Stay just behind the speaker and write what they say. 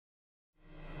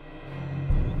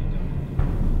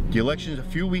The election is a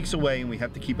few weeks away and we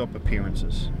have to keep up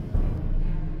appearances.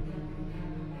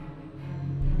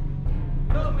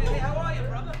 Oh, man, hey, how are you,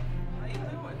 brother? How you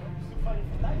doing?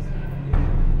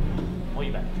 Oh,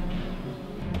 you back?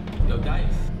 Yo,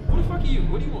 Dice. Who the fuck are you?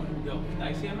 What do you want? Yo,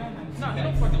 Dice here, man? Nah, he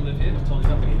don't fucking live here. I told you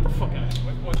something. Get the fuck out of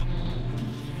here. What?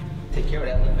 Take care of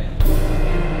that little man.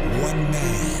 One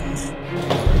man.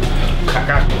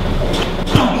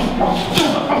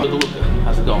 DeLuca,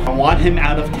 how's it going? I want him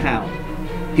out of town.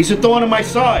 He's a thorn in my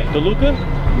side. DeLuca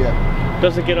Yeah.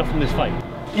 doesn't get up from this fight.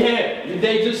 Yeah, your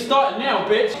day just starting now,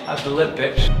 bitch. How's the lip,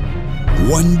 bitch?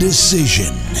 One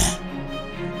decision.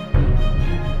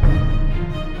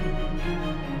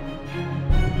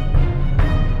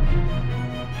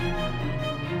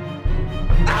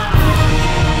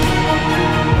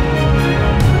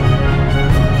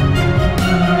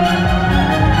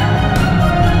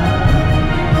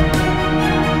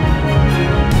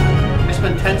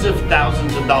 Tens of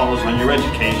thousands of dollars on your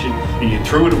education and you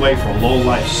threw it away for a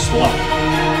low-life slut.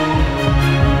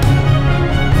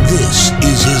 This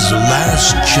is his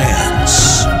last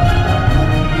chance.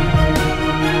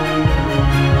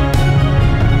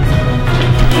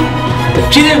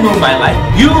 She didn't ruin my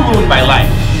life. You ruined my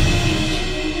life.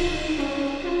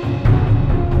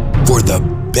 For the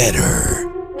better.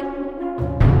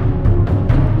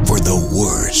 For the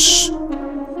worse.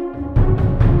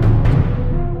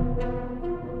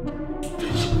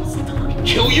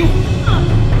 Kill you?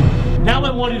 Now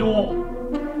I want it all.